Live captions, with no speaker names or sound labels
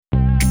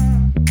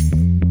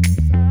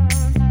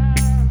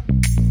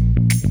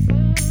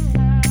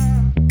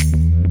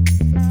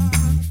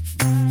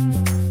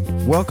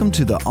Welcome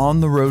to the On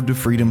the Road to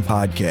Freedom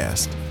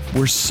podcast.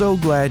 We're so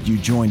glad you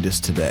joined us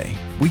today.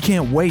 We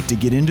can't wait to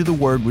get into the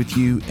Word with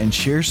you and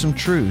share some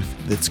truth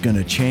that's going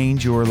to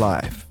change your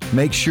life.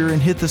 Make sure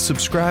and hit the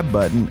subscribe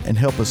button and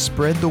help us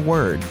spread the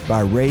word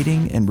by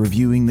rating and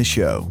reviewing the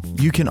show.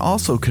 You can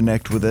also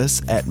connect with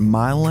us at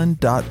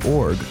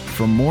mylon.org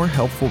for more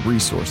helpful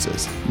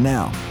resources.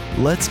 Now,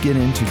 let's get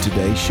into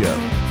today's show.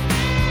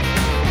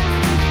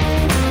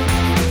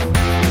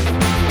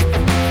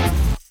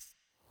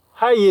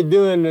 How you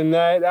doing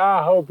tonight?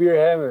 I hope you're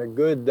having a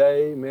good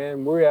day,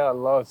 man. We're out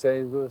in Los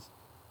Angeles.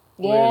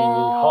 Yeah, we're in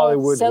the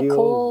Hollywood so Hills,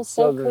 cool,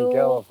 so Southern cool.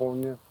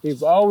 California.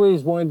 We've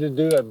always wanted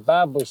to do a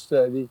Bible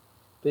study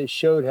that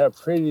showed how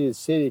pretty the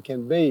city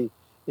can be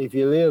if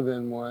you live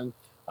in one.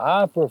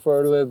 I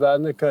prefer to live out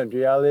in the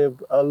country. I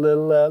live a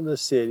little out in the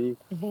city,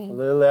 a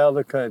little out of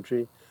the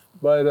country.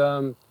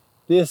 But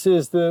this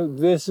is the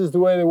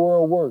way the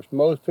world works.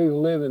 Most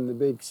people live in the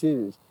big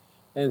cities.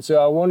 And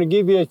so I want to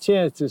give you a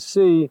chance to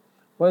see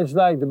what it's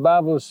like the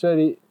Bible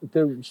study,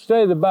 to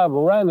study the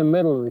Bible right in the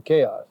middle of the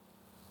chaos.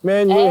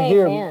 Man, you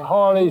hear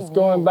Harleys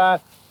going by,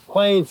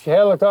 planes,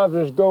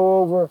 helicopters go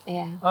over.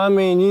 Yeah. I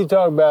mean, you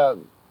talk about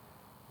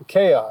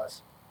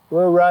chaos.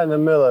 We're right in the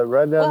middle of it,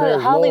 right down there.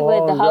 The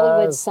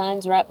Hollywood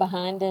sign's right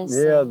behind us.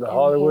 Yeah, the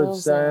Hollywood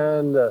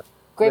sign, the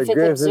Griffith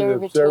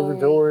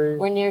Observatory.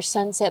 We're near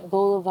Sunset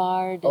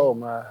Boulevard. Oh,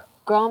 my.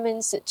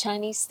 Grauman's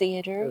Chinese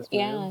Theater.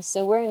 Yes,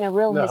 so we're in a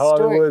real the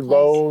historic Hollywood place.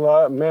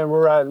 Bowl.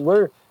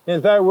 Man, in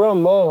fact, we're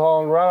on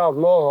Mulholland, right off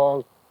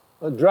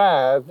Mulholland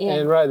Drive,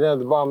 and right down at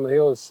the bottom of the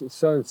hill is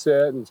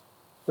Sunset and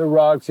the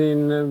Roxy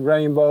and the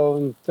Rainbow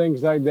and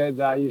things like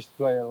that I used to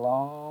play a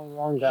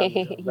long time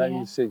ago, back in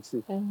the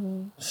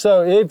 60s.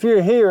 So if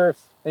you're here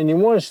and you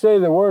want to study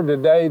the Word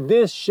today,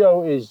 this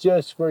show is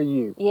just for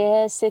you.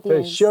 Yes, it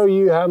is. To show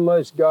you how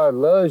much God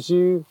loves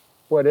you,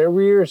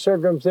 whatever your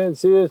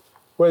circumstance is,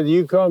 whether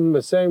you come from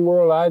the same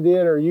world I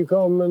did or you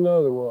come from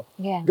another world.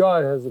 Yeah.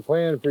 God has a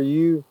plan for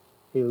you.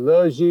 He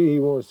loves you. He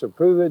wants to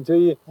prove it to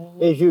you.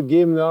 If you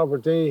give him the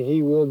opportunity,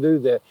 he will do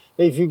that.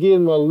 If you give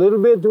him a little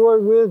bit to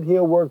work with,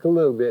 he'll work a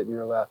little bit in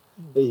your life.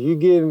 If you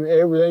give him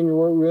everything to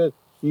work with,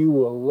 you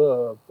will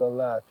love the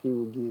life he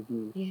will give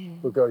you. Yeah.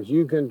 Because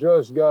you can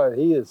trust God.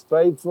 He is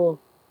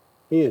faithful.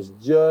 He is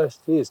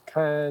just. He is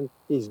kind.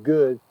 He's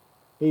good.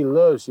 He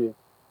loves you.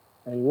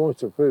 And he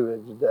wants to prove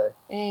it today.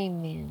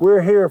 Amen.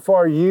 We're here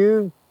for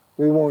you.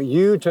 We want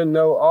you to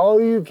know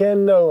all you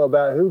can know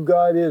about who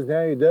God is and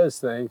how he does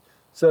things,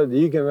 so that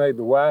you can make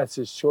the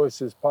wisest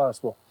choices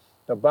possible.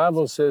 The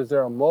Bible says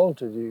there are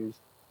multitudes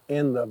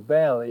in the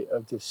valley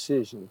of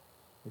decision.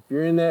 If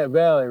you're in that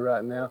valley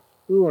right now,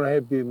 we want to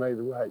help you make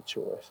the right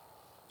choice.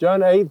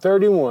 John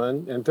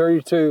 8:31 and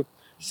 32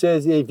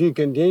 says, if you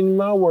continue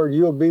my word,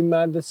 you'll be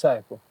my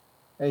disciple.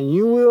 And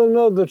you will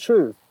know the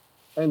truth,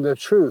 and the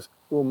truth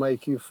will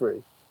make you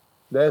free.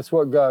 That's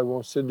what God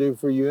wants to do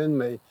for you and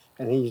me,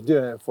 and he's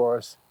doing it for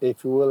us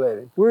if you will let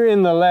him. We're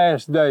in the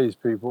last days,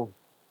 people.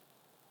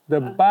 The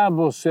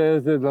Bible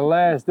says that the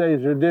last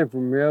days are different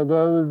from the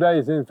other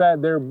days. In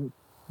fact,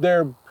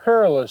 they're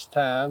perilous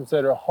times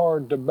that are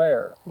hard to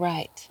bear.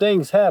 Right.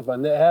 Things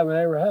happen that haven't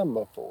ever happened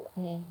before.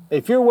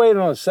 If you're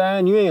waiting on a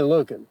sign, you ain't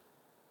looking.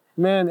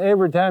 Man,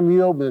 every time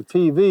you open the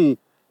TV,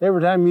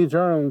 every time you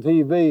turn on the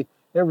TV,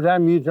 every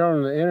time you turn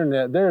on the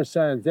internet, there are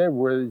signs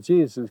everywhere that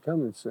Jesus is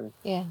coming soon.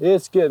 Yeah.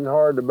 It's getting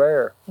hard to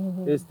bear.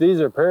 These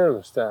are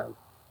perilous times.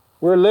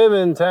 We're living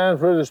in times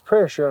where there's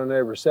pressure on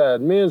every side.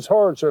 Men's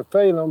hearts are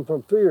failing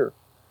from fear.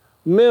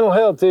 Mental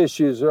health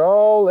issues are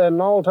all at an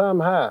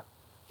all-time high.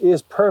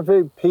 Is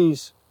perfect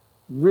peace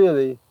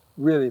really,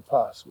 really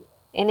possible?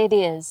 And it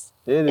is.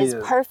 Is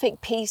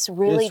perfect peace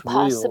really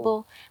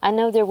possible? I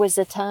know there was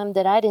a time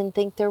that I didn't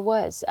think there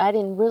was. I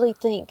didn't really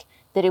think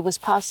that it was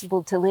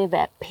possible to live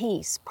at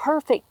peace,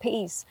 perfect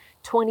peace,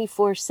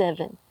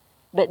 24/7.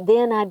 But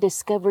then I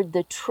discovered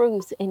the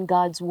truth in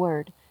God's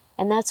Word.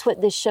 And that's what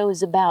this show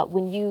is about.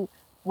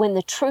 When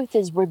the truth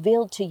is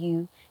revealed to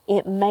you,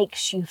 it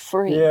makes you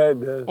free. Yeah,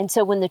 it does. And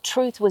so when the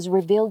truth was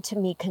revealed to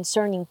me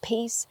concerning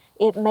peace,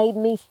 it made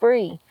me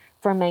free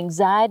from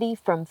anxiety,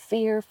 from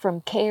fear,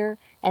 from care.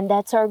 And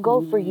that's our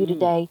goal for you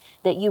today,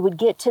 that you would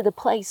get to the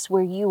place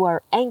where you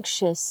are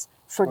anxious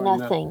for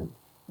nothing.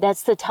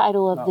 That's the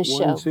title of the show.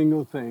 Not one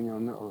single thing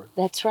on the earth.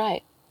 That's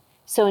right.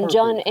 So in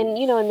John, and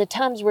in the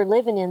times we're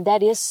living in,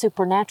 that is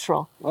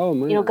supernatural. Oh,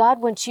 man.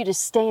 God wants you to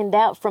stand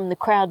out from the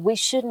crowd. We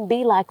shouldn't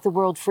be like the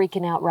world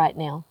freaking out right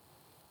now.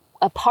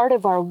 A part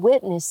of our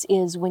witness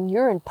is when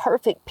you're in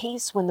perfect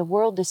peace, when the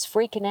world is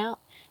freaking out,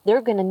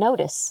 they're going to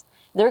notice.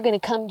 They're going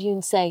to come to you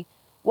and say,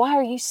 why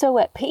are you so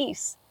at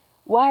peace?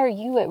 Why are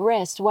you at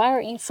rest? Why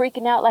aren't you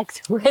freaking out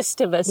like the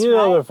rest of us?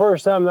 The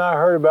first time that I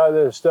heard about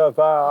this stuff,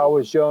 I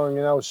was young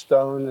and I was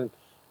stoned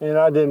and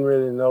I didn't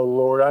really know the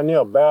Lord. I knew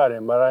about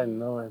him, but I didn't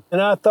know him.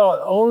 And I thought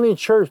only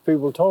church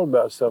people told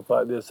about stuff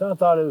like this. I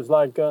thought it was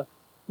like,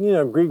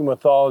 Greek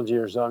mythology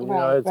or something.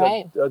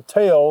 It's a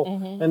tale,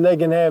 and they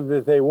can have it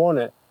if they want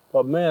it.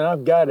 But man,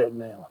 I've got it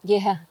now.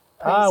 Yeah.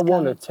 I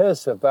want to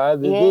testify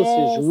that this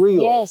is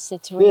real. Yes,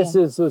 it's real. This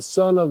is the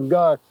Son of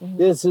God.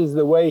 This is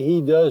the way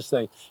he does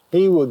things.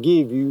 He will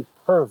give you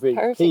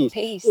perfect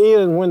peace.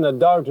 Even when the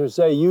doctors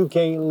say you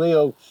can't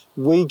live,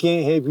 we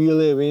can't help you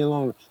live any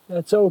longer.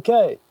 That's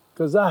okay,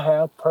 because I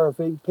have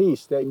perfect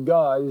peace that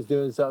God is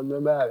doing something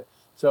about it.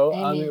 So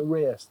I'm at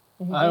rest.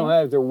 I don't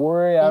have to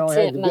worry.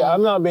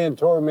 I'm not being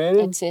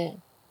tormented. That's it.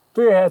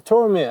 Fear has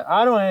torment.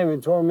 I don't have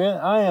any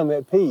torment. I am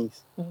at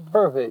peace.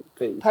 Perfect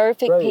peace.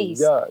 Perfect Praise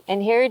peace. God.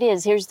 And here it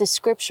is. Here's the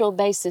scriptural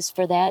basis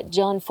for that.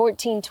 John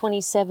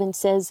 14:27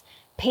 says,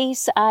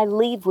 "Peace I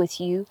leave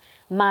with you.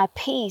 My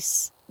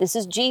peace," this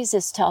is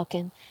Jesus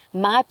talking,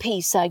 "my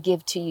peace I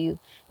give to you.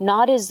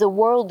 Not as the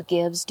world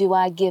gives do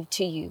I give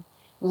to you.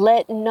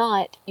 Let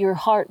not your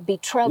heart be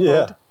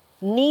troubled,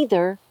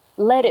 neither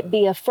let it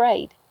be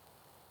afraid."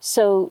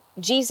 So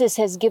Jesus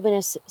has given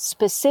us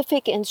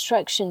specific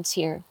instructions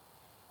here.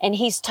 And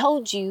he's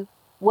told you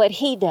what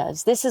he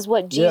does. This is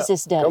what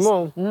Jesus does. Come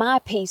on. My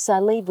peace I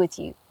leave with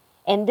you.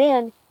 And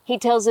then he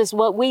tells us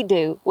what we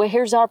do. Well,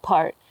 here's our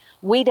part.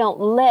 We don't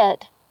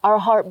let our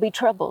heart be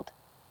troubled.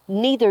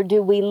 Neither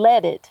do we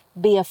let it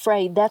be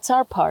afraid. That's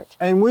our part.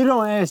 And we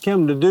don't ask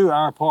him to do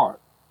our part.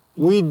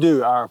 We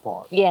do our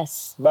part.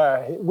 Yes.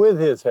 With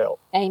his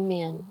help.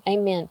 Amen.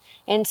 Amen.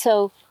 And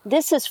so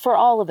this is for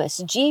all of us.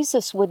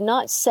 Jesus would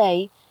not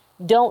say,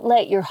 don't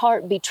let your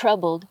heart be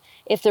troubled,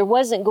 if there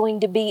wasn't going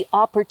to be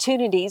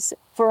opportunities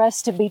for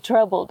us to be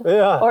troubled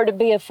or to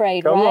be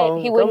afraid,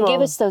 right? He wouldn't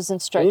give us those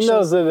instructions. He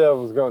knows the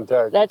devil's going to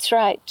attack. That's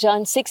right.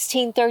 John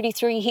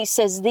 16:33, he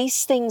says,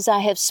 "These things I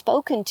have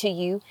spoken to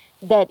you,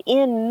 that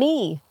in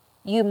me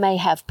you may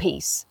have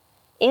peace.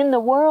 In the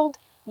world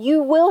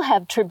you will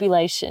have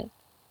tribulation."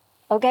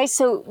 Okay,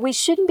 so we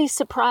shouldn't be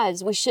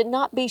surprised. We should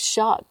not be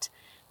shocked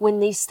when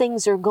these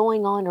things are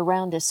going on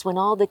around us, when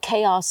all the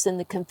chaos and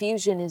the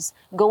confusion is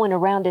going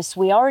around us.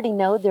 We already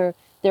know there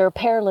are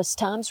perilous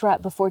times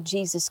right before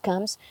Jesus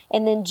comes.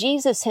 And then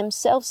Jesus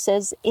himself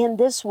says, in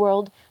this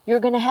world, you're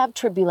going to have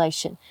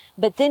tribulation.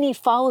 But then he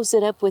follows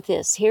it up with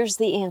this. Here's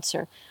the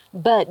answer.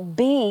 But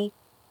be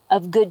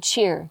of good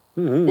cheer.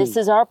 This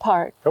is our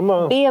part. Come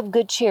on. Be of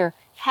good cheer.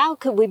 How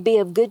could we be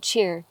of good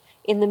cheer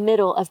in the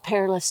middle of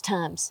perilous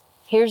times?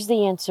 Here's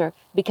the answer.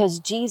 Because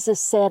Jesus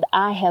said,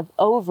 I have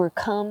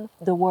overcome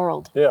the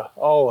world. Yeah,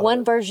 all of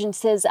One it. version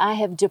says, I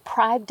have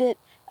deprived it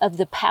of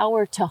the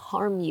power to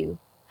harm you.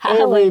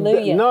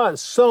 Hallelujah. Not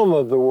some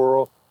of the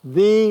world.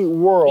 The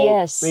world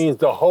means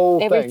the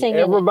whole Everything thing.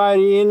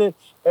 Everybody in it,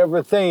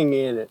 everything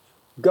in it.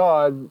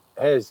 God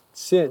has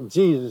sent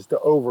Jesus to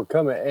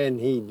overcome it, and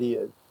he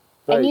did.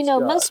 And you know,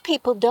 God. most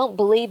people don't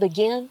believe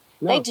again.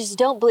 No, they just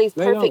don't believe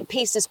perfect don't.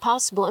 peace is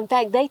possible. In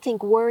fact, they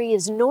think worry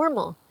is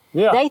normal.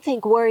 Yeah. They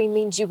think worry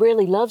means you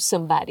really love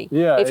somebody.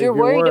 Yeah, if you're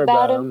worried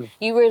about them, them,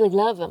 you really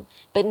love them.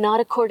 But not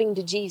according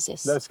to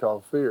Jesus. That's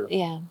called fear.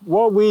 Yeah.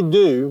 What we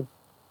do,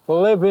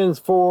 Philippians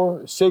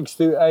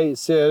 4:6-8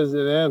 says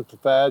in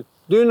Amplified,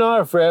 do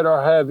not fret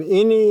or have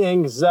any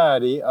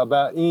anxiety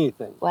about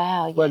anything.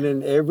 Wow. Yeah. But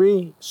in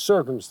every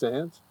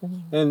circumstance,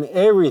 in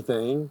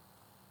everything,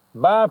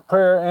 by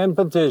prayer and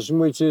petition,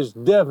 which is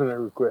definite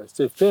request,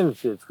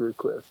 definitive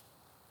request,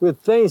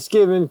 with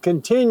thanksgiving,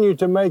 continue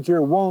to make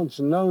your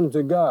wants known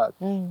to God.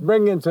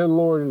 Bring it to the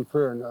Lord in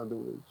prayer, in other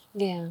words.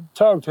 Yeah.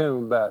 Talk to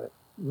him about it.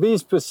 Be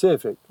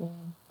specific.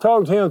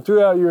 Talk to him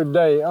throughout your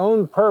day.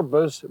 On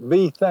purpose,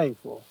 be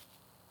thankful.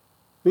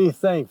 Be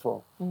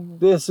thankful.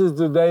 This is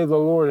the day the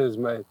Lord has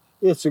made.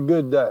 It's a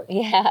good day.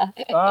 Yeah.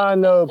 I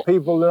know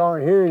people that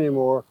aren't here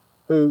anymore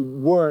who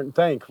weren't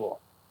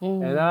thankful.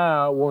 And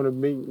I want to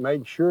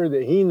make sure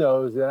that he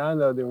knows that I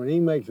know that when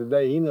he makes a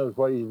day, he knows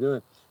what he's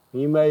doing.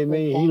 He made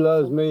me. He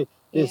loves me.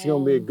 It's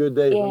going to be a good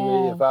day for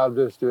me if I'll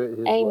just do it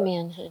his way.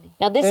 Amen, honey.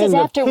 Now, this is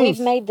after we've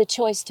made the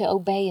choice to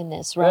obey in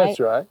this, right? That's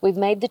right. We've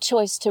made the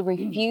choice to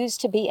refuse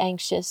to be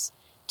anxious,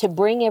 to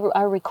bring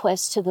our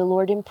requests to the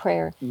Lord in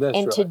prayer,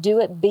 to do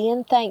it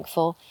being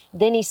thankful.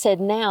 Then he said,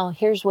 now,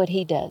 here's what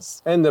he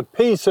does. And the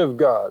peace of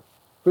God,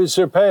 which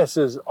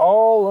surpasses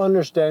all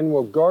understanding,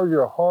 will guard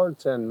your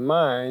hearts and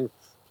minds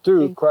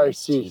through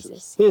Christ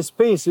Jesus. His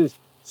peace is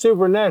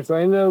supernatural.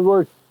 In other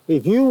words,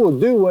 if you will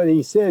do what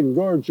he said and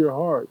guard your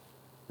heart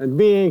and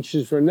be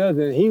anxious for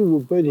nothing, he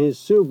will put his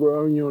super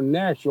on your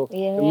natural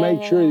and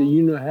make sure that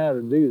you know how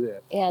to do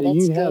that. Yeah, that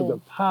that's you have the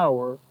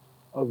power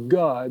of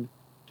God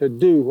to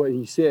do what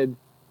he said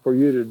for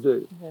you to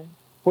do.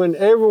 When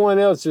everyone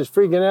else is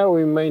freaking out,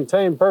 we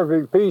maintain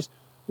perfect peace.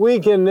 We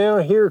can now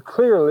hear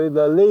clearly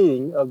the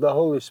leading of the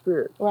Holy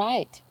Spirit.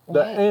 Right.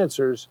 The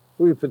answers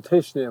we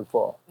petition him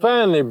for.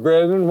 Finally,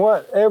 brethren,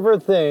 whatever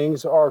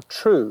things are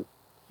true,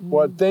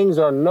 what things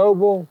are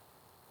noble,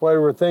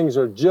 whatever things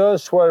are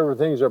just, whatever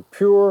things are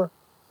pure,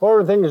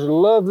 whatever things are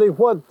lovely,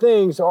 what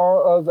things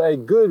are of a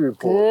good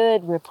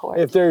report. Good report.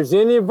 If there's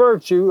any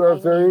virtue or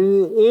if there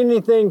is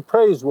anything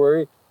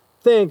praiseworthy,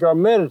 think or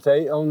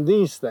meditate on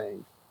these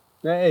things.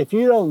 Now, if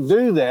you don't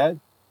do that,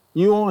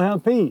 you won't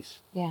have peace.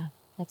 Yeah,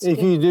 that's If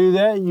good. you do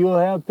that, you'll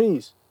have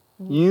peace.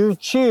 You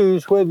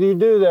choose whether you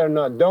do that or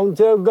not. Don't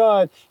tell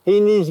God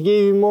he needs to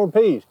give you more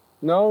peace.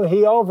 No,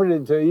 he offered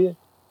it to you,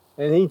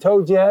 and he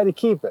told you how to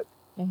keep it.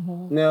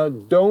 Mm-hmm. Now,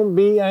 don't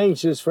be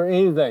anxious for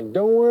anything.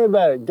 Don't worry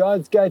about it.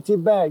 God's got your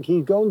back.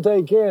 He's going to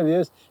take care of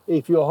this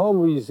if you'll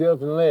humble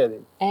yourself and let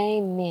him.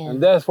 Amen.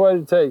 And that's what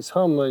it takes,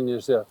 humbling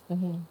yourself.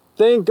 Mm-hmm.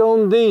 Think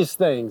on these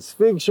things.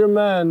 Fix your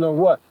mind on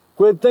what?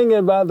 Quit thinking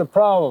about the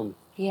problem.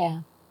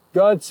 Yeah.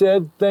 God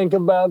said, think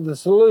about the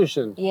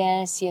solution.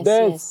 Yes.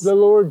 That's the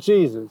Lord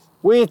Jesus.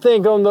 We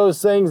think on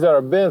those things that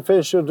are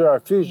beneficial to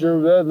our future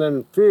rather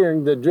than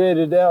fearing the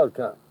dreaded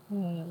outcome.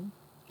 Mm.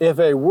 If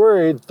a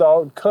worried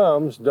thought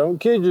comes, don't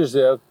kid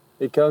yourself,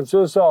 it comes to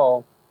us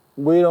all,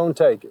 we don't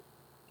take it.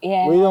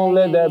 Yeah, we don't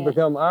let that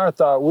become our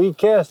thought. We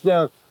cast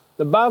down,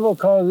 the Bible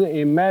calls it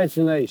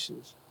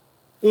imaginations,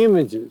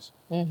 images.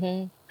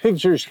 Mm-hmm.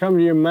 Pictures come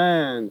to your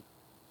mind,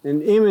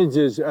 and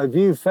images of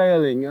you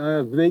failing,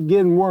 of it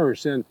getting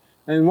worse, and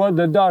what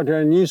the doctor,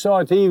 and you saw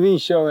a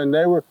TV show,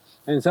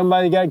 and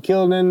somebody got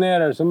killed in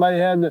that, or somebody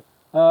had, it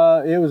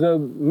was a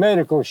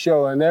medical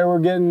show, and they were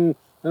getting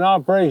an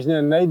operation,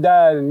 and they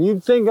died, and you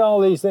think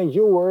all these things,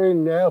 you're worried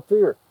and have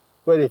fear.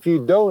 But if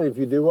you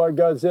do what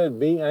God said,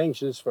 be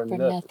anxious for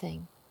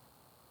nothing.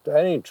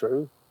 That ain't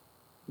true.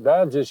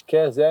 God just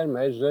cast that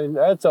imagination.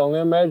 That's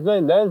only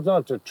imagination. That's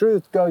not the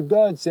truth, because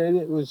God said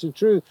it was the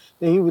truth,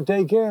 that he would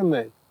take care of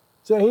me.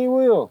 So he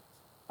will.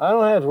 I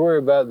don't have to worry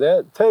about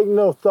that. Take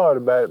no thought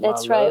about it,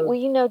 That's right. Love.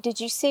 Well, did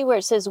you see where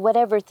it says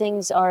whatever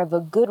things are of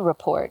a good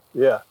report?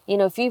 Yeah.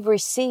 If you've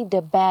received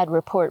a bad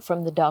report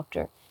from the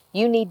doctor,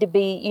 you need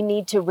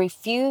to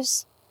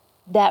refuse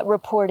that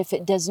report if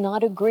it does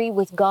not agree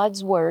with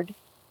God's word,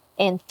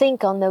 and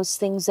think on those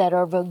things that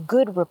are of a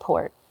good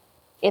report.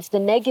 If the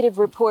negative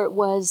report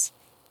was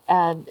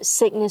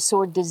sickness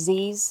or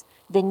disease,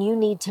 then you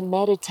need to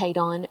meditate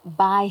on,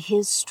 by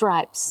his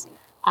stripes,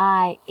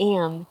 I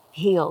am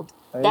healed.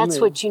 Amen. That's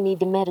what you need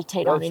to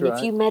meditate on. And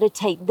if you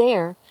meditate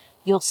there,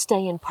 you'll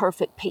stay in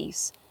perfect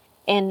peace.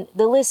 And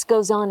the list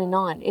goes on and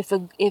on.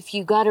 If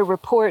you got a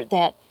report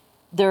that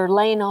they're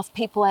laying off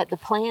people at the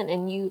plant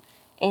and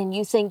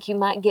you think you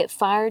might get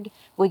fired,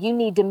 well, you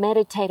need to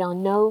meditate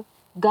on, no,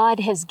 God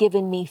has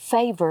given me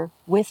favor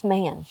with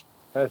man.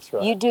 That's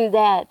right. You do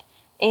that.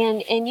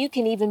 And you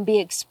can even be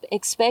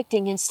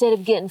expecting, instead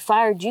of getting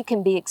fired, you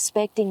can be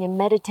expecting and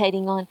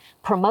meditating on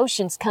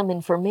promotions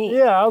coming for me.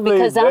 Yeah, I believe,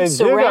 because I'm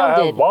surrounded. You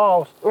gotta have a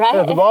boss. Right?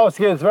 If the boss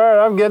gets fired,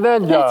 I'm getting that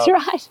job. That's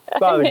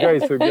right. By the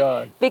grace of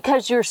God.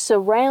 Because you're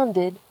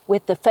surrounded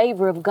with the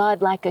favor of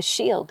God like a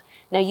shield.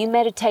 Now you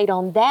meditate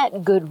on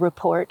that good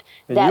report,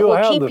 and that will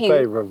keep you. You'll have the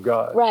favor of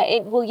God. Right.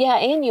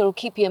 And you'll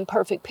keep you in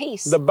perfect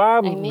peace. The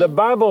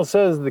Bible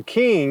says the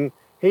king,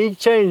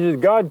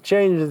 God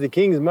changes the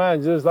king's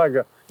mind just like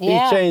he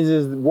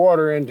changes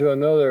water into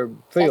another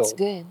field. That's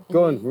good.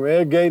 Going from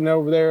irrigating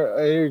over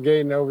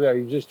there,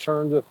 he just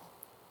turns a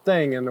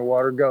thing and the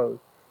water goes.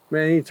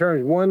 Man, he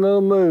turns one little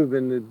move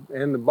in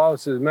the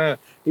boss's mind.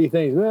 He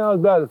thinks, man, I was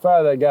about to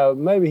fire that guy.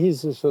 Maybe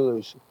he's the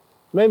solution.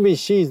 Maybe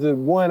she's the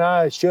one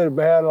I should have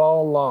had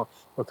all along.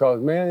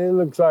 Because, man, it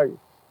looks like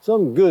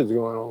something good's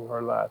going on in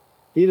her life.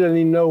 He doesn't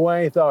even know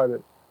why he thought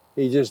it.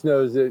 He just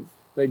knows that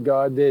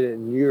God did it,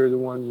 and you're the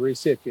one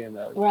recipient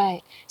of it.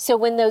 Right. So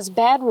when those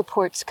bad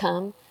reports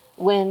come,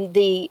 when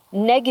the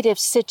negative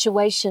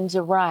situations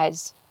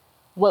arise,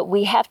 what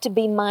we have to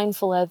be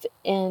mindful of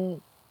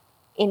in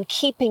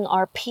keeping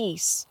our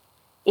peace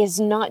is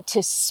not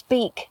to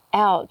speak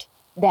out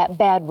that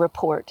bad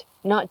report,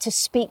 not to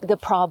speak the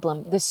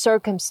problem, the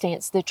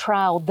circumstance, the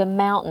trial, the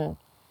mountain.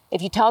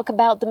 If you talk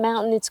about the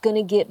mountain, it's going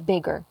to get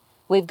bigger.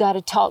 We've got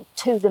to talk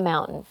to the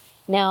mountain.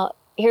 Now,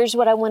 here's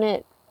what I want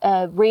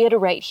to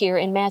reiterate here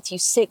in Matthew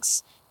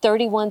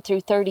 6:31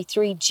 through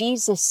 33.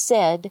 Jesus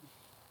said,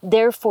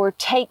 therefore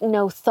take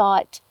no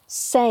thought,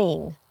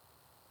 saying.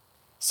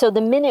 So the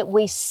minute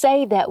we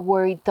say that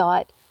worried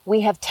thought,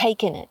 we have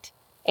taken it.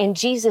 And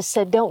Jesus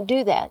said, don't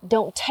do that.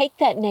 Don't take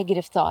that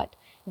negative thought.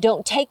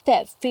 Don't take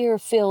that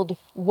fear-filled,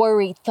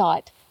 worried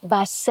thought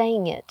by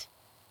saying it.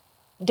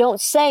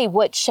 Don't say,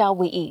 what shall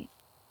we eat?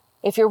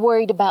 If you're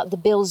worried about the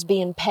bills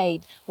being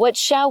paid, what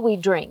shall we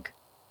drink?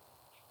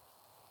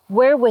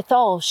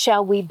 Wherewithal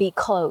shall we be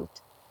clothed?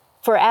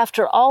 For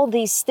after all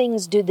these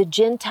things do the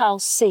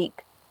Gentiles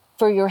seek.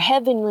 For your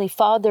heavenly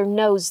Father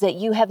knows that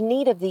you have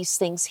need of these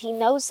things. He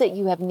knows that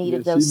you have need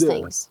of those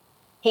things.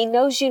 He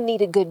knows you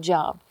need a good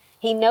job.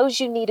 He knows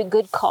you need a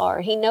good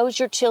car. He knows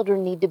your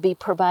children need to be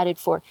provided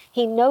for.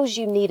 He knows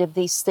you need of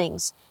these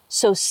things.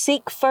 So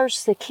seek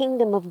first the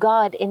kingdom of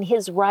God and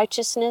his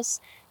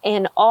righteousness,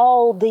 and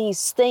all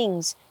these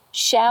things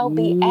shall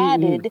be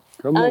added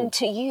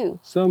unto you.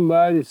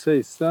 Somebody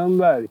say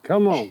somebody.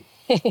 Come on.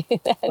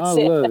 That's I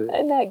love it.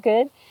 Isn't that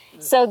good?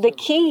 So the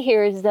key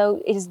here is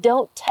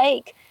don't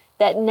take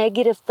that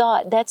negative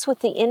thought. That's what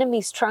the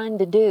enemy's trying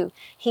to do.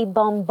 He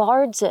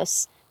bombards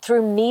us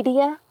through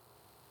media,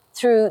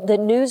 through the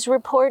news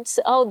reports.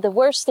 Oh, the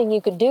worst thing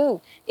you could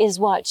do is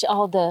watch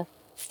all the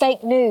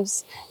fake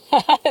news.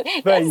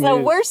 That's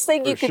the worst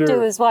thing you could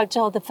do is watch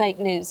all the fake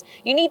news.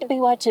 You need to be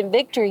watching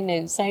victory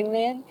news.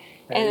 Amen.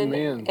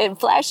 Amen. and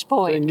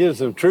Flashpoint. And get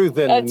some truth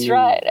in it. That's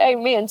right.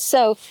 Amen.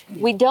 So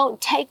we don't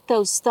take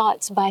those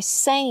thoughts by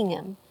saying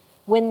them.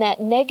 When that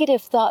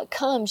negative thought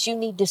comes, you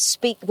need to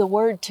speak the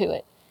word to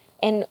it.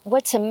 And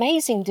what's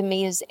amazing to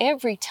me is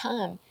every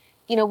time,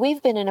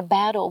 we've been in a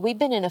battle, we've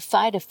been in a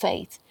fight of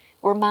faith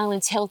where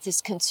Mylon's health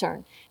is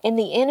concerned. And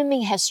the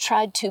enemy has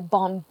tried to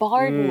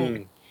bombard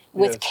me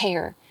with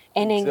care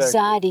and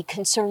anxiety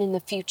concerning the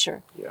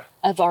future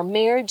of our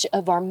marriage,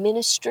 of our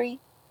ministry.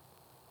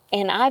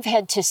 And I've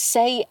had to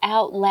say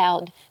out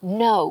loud,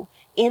 no,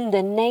 in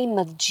the name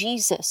of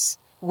Jesus,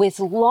 with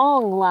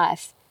long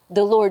life,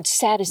 the Lord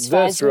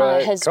satisfies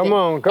my husband. Come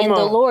on. And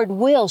the Lord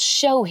will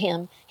show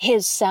him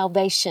his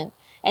salvation.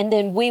 And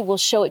then we will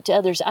show it to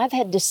others. I've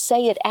had to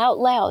say it out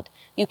loud.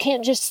 You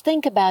can't just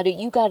think about it.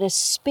 You got to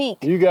speak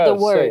the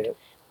word. Say it.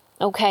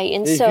 Okay,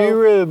 and if you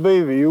really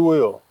believe it, you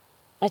will.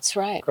 That's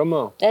right. Come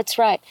on. That's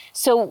right.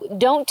 So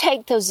don't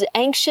take those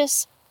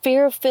anxious,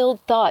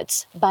 fear-filled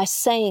thoughts by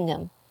saying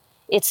them.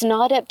 It's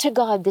not up to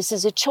God. This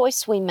is a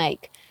choice we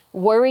make.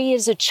 Worry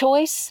is a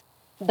choice,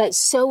 but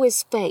so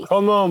is faith.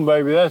 Come on,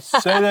 baby.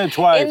 Say that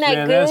twice, Isn't that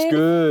man. good? That's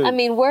good. I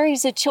mean, worry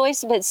is a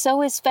choice, but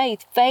so is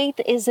faith. Faith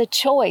is a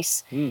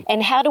choice.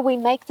 And how do we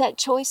make that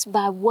choice?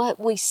 By what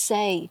we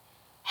say.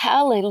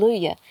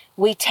 Hallelujah.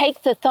 We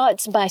take the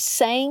thoughts by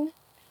saying,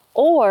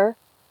 or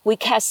we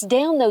cast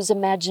down those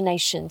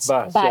imaginations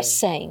by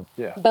saying.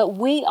 Yeah. But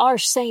we are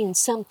saying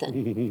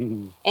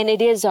something, and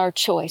it is our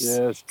choice.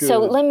 Yeah, that's good. So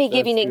let me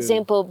give you an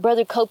example.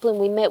 Brother Copeland,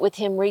 we met with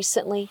him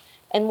recently,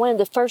 and one of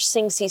the first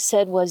things he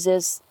said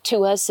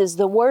to us is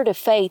the word of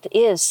faith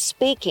is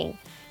speaking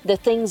the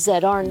things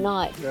that are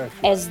not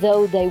as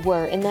though they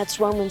were, and that's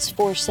Romans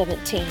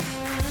 4:17.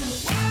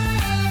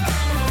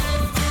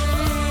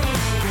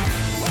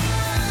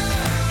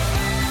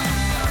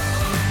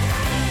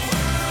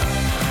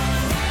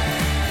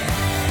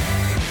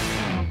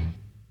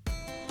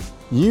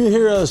 You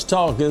hear us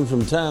talking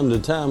from time to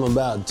time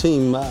about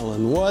Team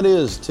Mylon. What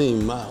is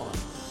Team Mylon?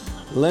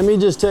 Let me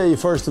just tell you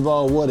first of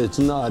all what it's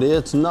not.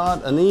 It's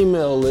not an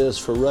email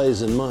list for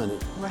raising money.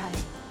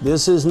 Right.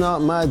 This is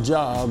not my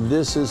job.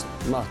 This is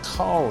my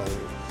calling.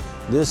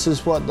 This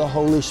is what the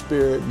Holy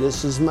Spirit,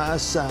 this is my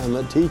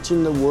assignment.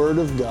 Teaching the Word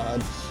of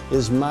God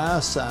is my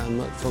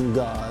assignment from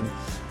God.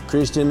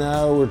 Christy and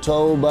I were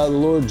told by the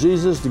Lord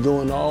Jesus to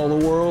go into all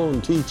the world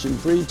and teach and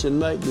preach and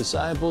make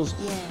disciples.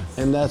 Yes.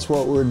 And that's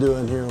what we're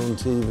doing here on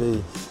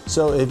TV.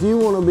 So if you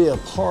want to be a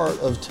part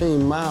of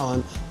Team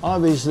Mylon,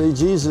 obviously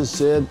Jesus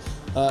said,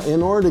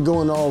 in order to go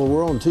into all the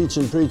world and teach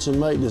and preach and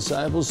make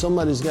disciples,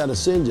 somebody's got to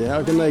send you.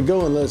 How can they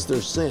go unless they're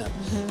sent?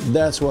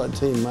 That's what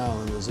Team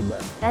Mylon is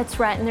about. That's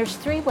right, and there's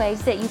 3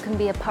 ways that you can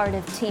be a part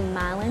of Team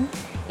Mylon.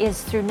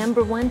 Is through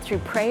number 1, through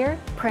prayer,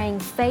 praying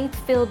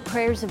faith-filled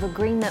prayers of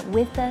agreement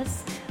with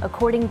us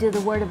according to the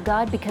Word of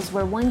God, because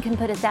where 1 can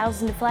put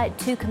 1,000 to flight,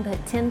 2 can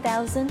put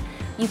 10,000.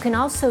 You can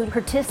also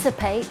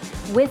participate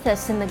with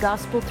us in the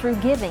gospel through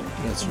giving.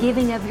 That's right.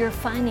 Giving of your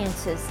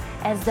finances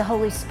as the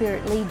Holy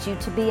Spirit leads you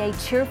to be a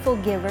cheerful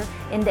giver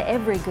into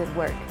every good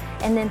work.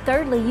 And then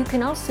thirdly, you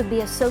can also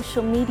be a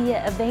social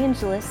media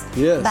evangelist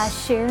by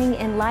sharing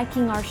and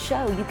liking our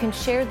show. You can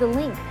share the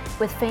link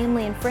with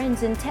family and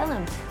friends and tell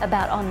them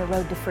about On the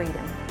Road to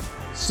Freedom.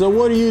 So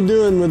what are you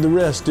doing with the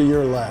rest of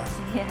your life?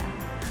 Yeah.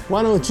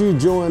 Why don't you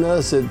join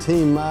us at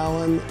Team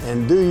Mylon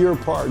and do your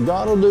part?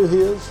 God will do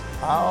His.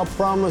 I'll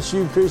promise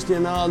you, Christy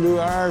and I'll do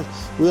ours.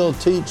 We'll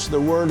teach the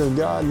Word of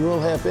God, and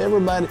we'll help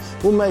everybody.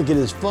 We'll make it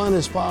as fun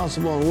as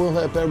possible, and we'll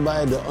help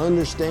everybody to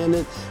understand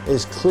it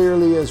as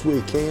clearly as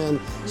we can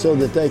so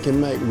that they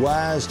can make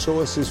wise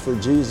choices for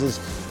Jesus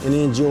and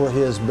enjoy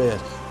His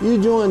best.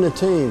 You join the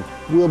team,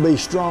 we'll be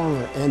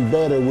stronger and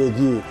better with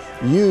you.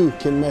 You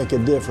can make a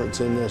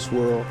difference in this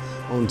world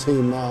on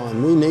Team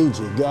Mylon. We need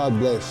you. God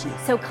bless you.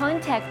 So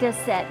contact us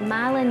at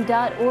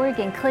mylon.org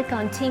and click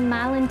on Team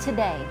Mylon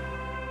today.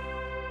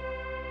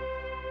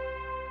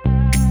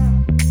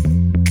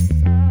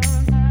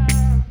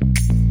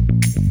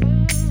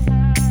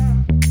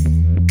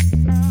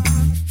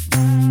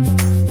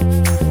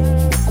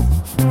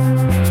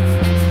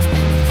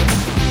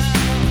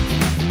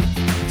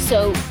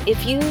 So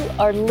if you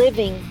are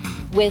living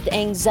with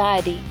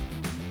anxiety,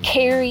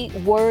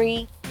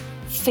 worry,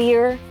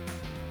 fear,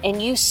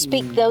 and you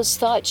speak those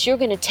thoughts, you're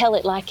going to tell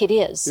it like it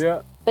is.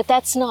 Yeah. But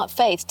that's not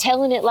faith.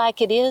 Telling it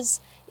like it is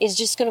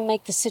just going to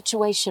make the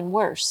situation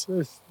worse.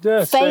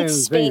 That's saying the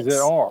things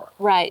that are.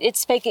 Right. It's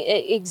speaking,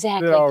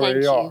 exactly,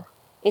 thank you.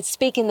 It's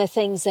speaking the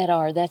things that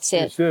are, that's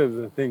it. Instead of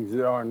the things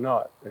that are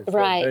not, as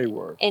they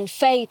were. And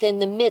faith in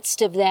the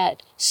midst of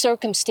that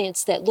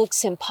circumstance that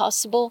looks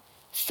impossible,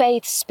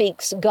 faith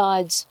speaks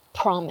God's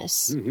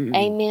promise.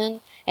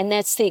 Amen? And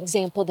that's the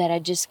example that I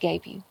just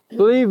gave you.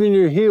 Believing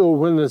you're healed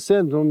when the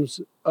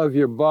symptoms of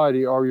your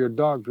body or your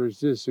doctors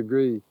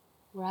disagree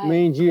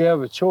means you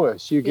have a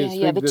choice. You can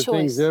speak the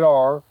things that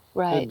are.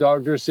 The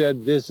doctor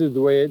said this is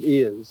the way it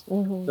is.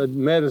 The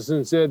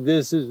medicine said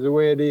this is the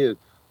way it is.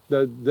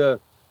 The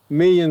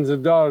millions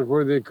of dollars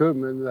worth of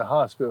equipment in the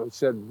hospital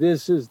said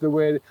this is the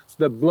way it is.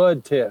 The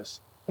blood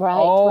test.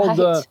 All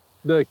the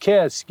the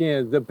cat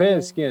skins, the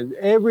pet skins,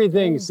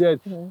 everything said,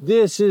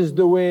 this is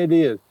the way it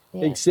is,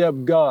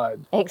 except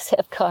God.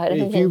 Except God.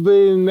 If you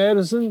believe in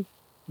medicine,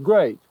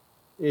 great.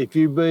 If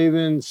you believe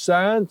in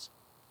science,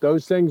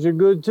 those things are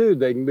good too.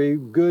 They can be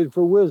good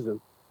for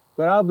wisdom.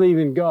 But I believe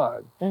in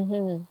God.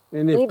 And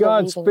if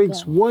God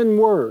speaks one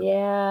word,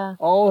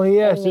 all he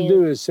has to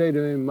do is say to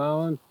me,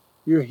 Mylon,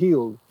 you're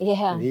healed.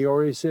 And he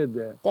already said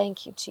that.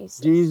 Thank you, Jesus.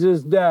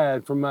 Jesus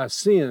died for my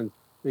sins,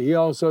 but he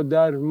also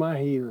died for my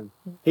healing.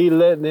 He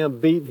let them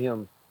beat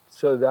him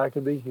so that I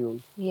could be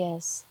healed.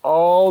 Yes.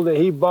 All that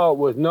he bought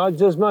was not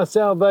just my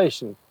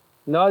salvation,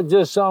 not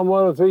just Psalm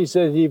 103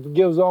 says he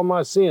forgives all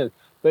my sins,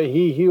 but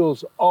he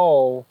heals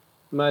all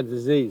my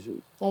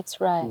diseases. That's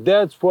right.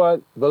 That's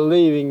what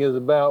believing is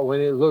about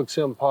when it looks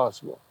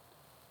impossible.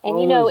 And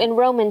you know, in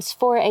Romans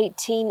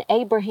 4:18,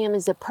 Abraham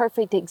is a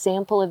perfect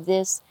example of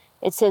this.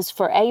 It says,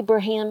 for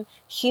Abraham,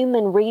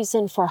 human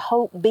reason for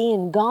hope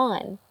being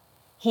gone,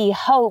 he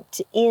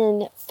hoped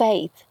in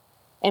faith.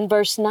 And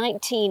verse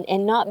 19,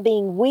 and not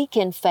being weak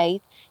in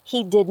faith,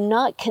 he did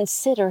not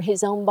consider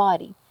his own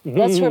body.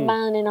 That's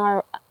reminding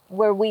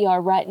where we are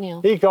right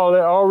now. He called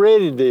it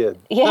already dead.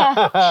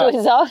 Yeah, it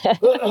was all,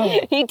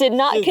 he did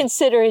not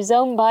consider his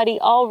own body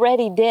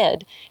already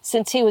dead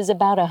since he was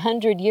about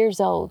 100 years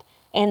old,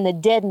 and the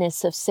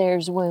deadness of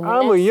Sarah's womb.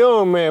 I'm a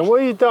young man.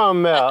 What are you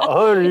talking about?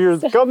 100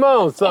 years? Come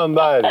on,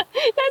 somebody.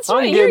 That's I'm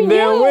right. getting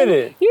down with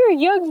it. You're a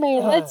young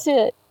man. That's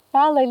it.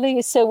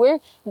 Hallelujah. So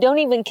don't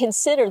even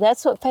consider.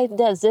 That's what faith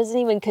does. Doesn't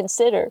even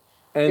consider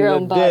your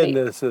own body. And the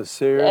deadness of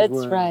Sarah's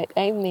womb. That's right.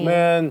 Amen.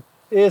 Man,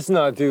 it's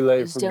not too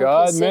late for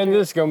God. Man,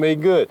 this is going to be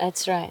good.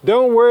 That's right.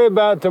 Don't worry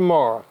about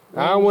tomorrow.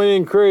 I want to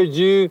encourage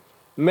you.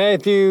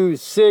 Matthew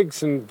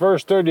 6 and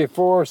verse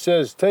 34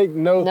 says, take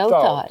no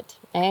thought.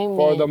 Amen.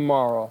 For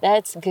tomorrow.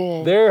 That's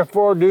good.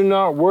 Therefore, do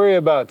not worry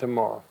about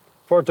tomorrow.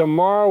 For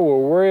tomorrow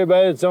will worry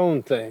about its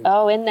own thing.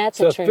 Oh, and that's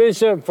the truth.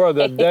 Sufficient for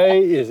the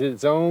day is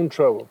its own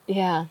trouble.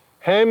 Yeah.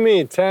 How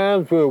many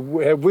times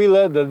have we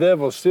let the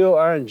devil steal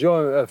our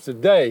enjoyment of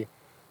today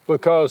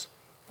because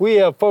we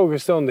have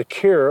focused on the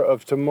care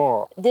of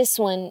tomorrow? This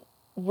one,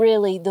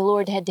 really, the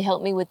Lord had to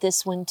help me with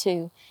this one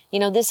too. You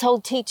know, this whole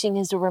teaching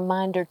is a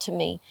reminder to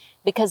me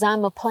because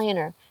I'm a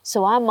planner.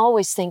 So I'm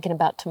always thinking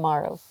about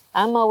tomorrow.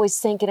 I'm always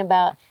thinking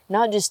about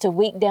not just a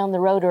week down the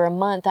road or a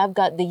month. I've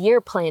got the year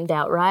planned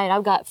out, right?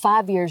 I've got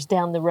 5 years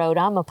down the road.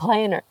 I'm a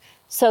planner.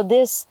 So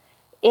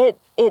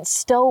it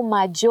stole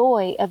my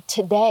joy of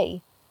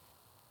today.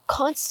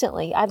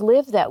 Constantly, I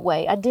lived that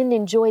way. I didn't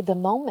enjoy the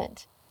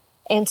moment.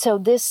 And so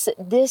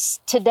this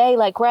today,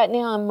 like right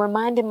now, I'm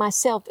reminding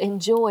myself,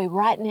 enjoy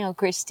right now,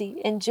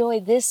 Christy. Enjoy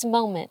this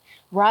moment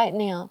right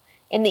now.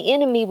 And the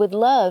enemy would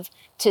love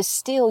to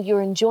steal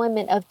your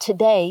enjoyment of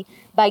today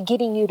by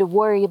getting you to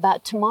worry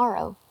about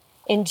tomorrow.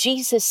 And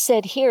Jesus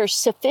said here,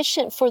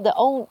 sufficient for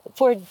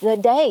the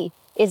day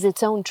is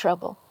its own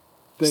trouble.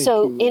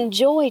 So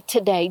enjoy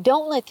today.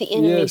 Don't let the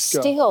enemy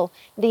steal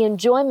the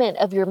enjoyment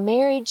of your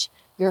marriage,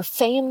 your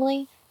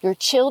family, your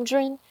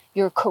children,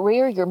 your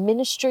career, your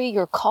ministry,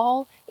 your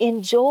call.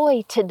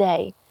 Enjoy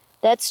today.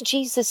 That's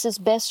Jesus'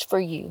 best for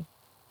you.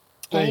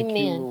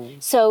 Amen.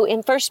 So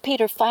in 1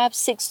 Peter 5,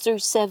 6 through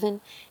 7,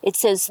 it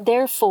says,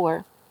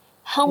 therefore,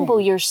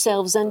 humble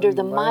yourselves under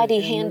the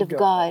mighty hand of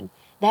God.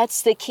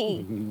 That's the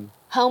key.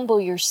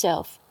 Humble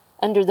yourself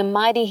under the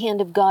mighty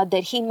hand of God,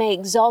 that he may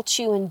exalt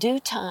you in due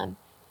time,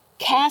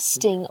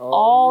 casting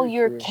all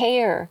your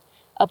care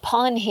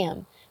upon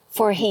him,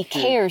 for he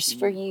cares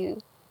for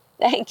you.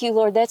 Thank you,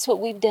 Lord. That's what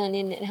we've done,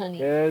 isn't it, honey?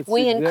 Yeah,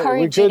 we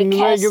encourage you to cast. We couldn't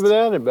make it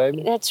without it,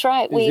 baby. That's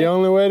right. It's the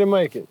only way to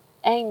make it.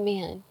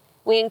 Amen.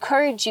 We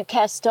encourage you,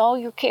 cast all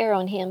your care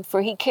on him,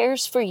 for he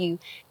cares for you.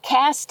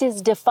 Cast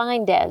is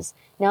defined as,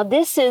 now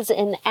this is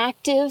an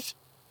active,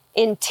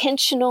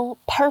 intentional,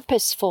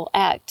 purposeful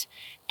act.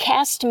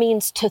 Cast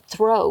means to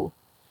throw,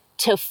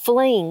 to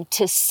fling,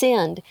 to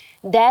send.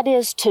 That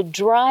is to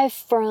drive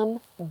from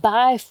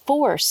by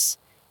force,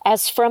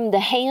 as from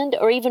the hand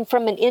or even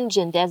from an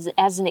engine,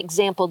 as an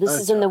example. This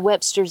is in the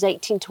Webster's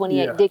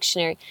 1828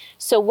 dictionary.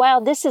 So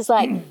wow, this is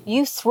like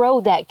you throw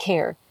that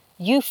care.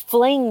 You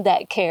fling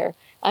that care.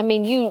 I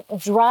mean, you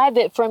drive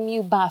it from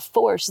you by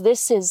force.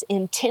 This is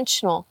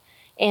intentional.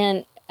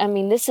 And I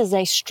mean, this is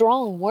a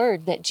strong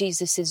word that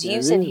Jesus is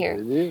using here.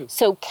 It is.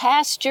 So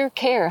cast your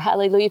care.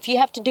 Hallelujah. If you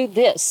have to do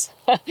this,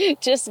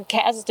 just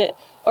cast it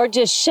or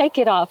just shake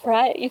it off,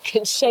 right? You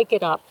can shake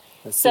it off.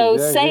 So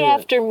say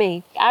after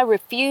me, I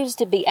refuse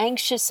to be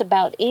anxious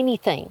about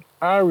anything.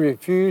 I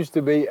refuse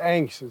to be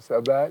anxious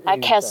about anything. I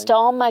cast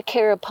all my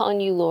care upon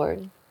you,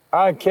 Lord.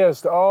 I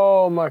cast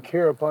all my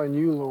care upon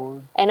you,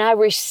 Lord. And I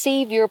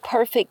receive your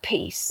perfect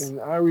peace.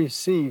 And I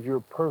receive your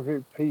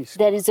perfect peace.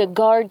 That is a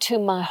guard to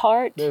my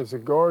heart. That is a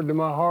guard to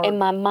my heart. And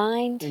my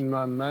mind. In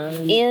my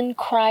mind. In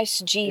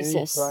Christ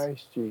Jesus. In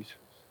Christ Jesus.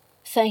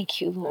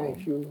 Thank you, Lord.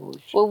 Thank you,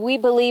 Lord. Well, we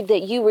believe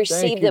that you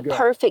receive the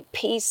perfect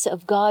peace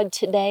of God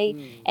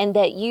today and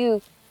that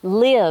you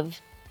live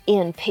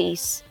in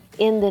peace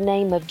in the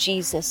name of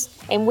Jesus.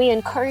 And we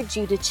encourage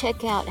you to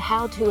check out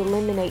how to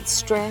eliminate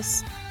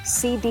stress,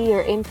 CD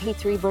or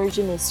MP3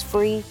 version is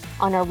free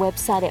on our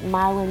website at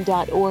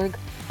mylon.org.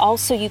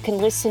 Also, you can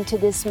listen to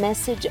this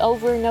message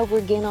over and over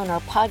again on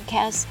our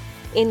podcast,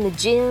 in the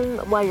gym,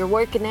 while you're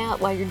working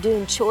out, while you're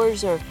doing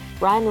chores, or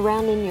riding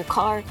around in your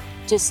car.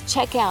 Just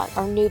check out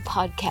our new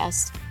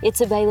podcast.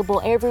 It's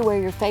available everywhere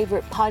your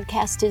favorite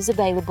podcast is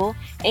available,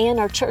 and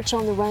our Church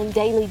on the Run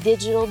daily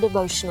digital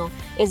devotional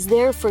is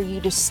there for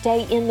you to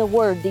stay in the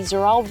Word. These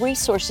are all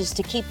resources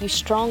to keep you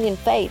strong in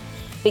faith,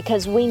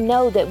 because we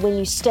know that when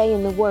you stay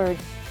in the Word,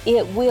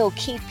 it will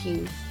keep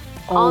you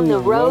on the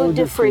road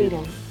to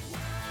freedom.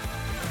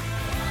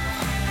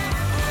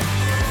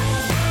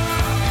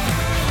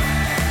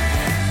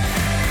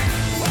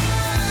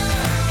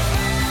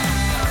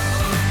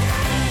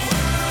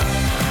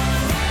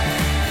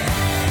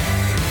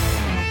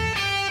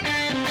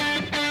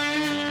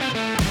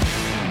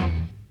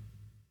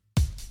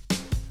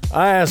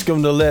 I asked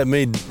him to let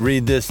me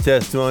read this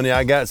testimony.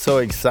 I got so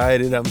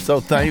excited. I'm so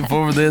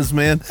thankful for this,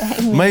 man.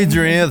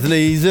 Major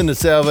Anthony, he's in the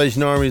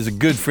Salvation Army. He's a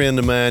good friend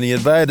of mine. He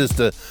invited us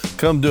to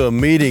come to a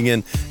meeting,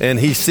 and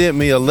he sent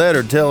me a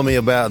letter telling me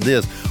about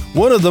this.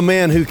 One of the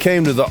men who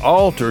came to the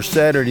altar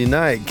Saturday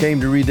night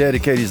came to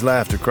rededicate his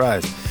life to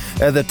Christ.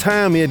 At the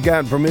time, he had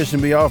gotten permission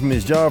to be off from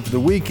his job for the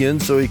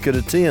weekend so he could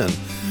attend.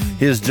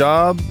 His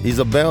job, he's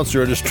a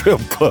bouncer at a strip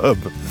club.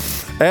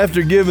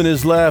 After giving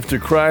his life to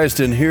Christ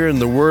and hearing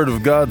the word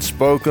of God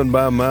spoken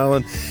by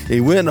Mylon,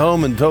 he went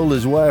home and told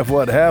his wife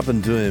what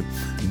happened to him.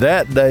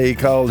 That day, he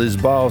called his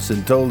boss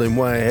and told him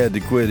why he had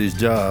to quit his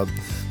job.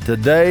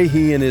 Today,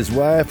 he and his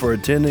wife are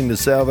attending the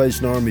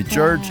Salvation Army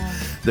Church. Wow.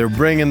 They're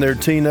bringing their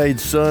teenage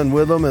son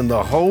with them, and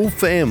the whole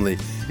family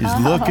is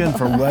looking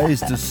for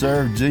ways to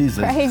serve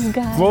Jesus. Praise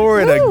God.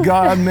 Glory to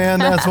God, man.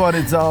 That's what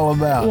it's all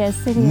about.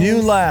 Yes, it is. New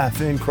life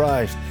in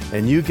Christ.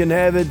 And you can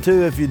have it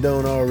too if you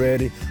don't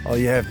already. All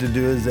you have to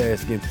do is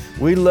ask Him.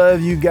 We love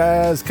you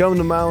guys. Come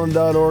to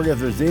Mylon.org if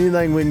there's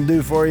anything we can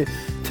do for you.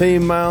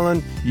 Team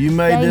Mylon, you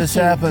made this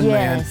happen,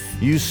 man.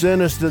 You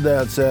sent us to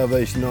that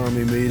Salvation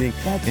Army meeting.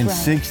 That's and right.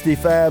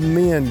 65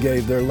 men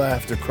gave their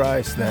life to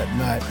Christ that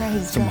night.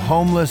 Praise some God.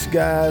 Homeless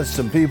guys,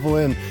 some people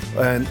in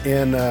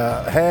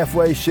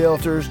halfway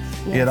shelters.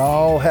 Yes. It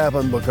all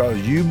happened because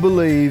you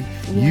believed,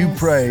 you Yes.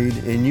 prayed,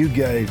 and you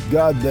gave.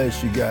 God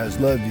bless you guys.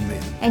 Love you,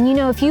 man. And you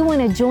know, if you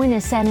want to join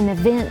us at an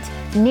event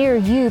near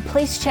you,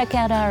 please check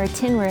out our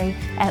itinerary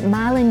at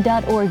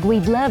mylon.org.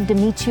 We'd love to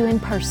meet you in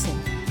person.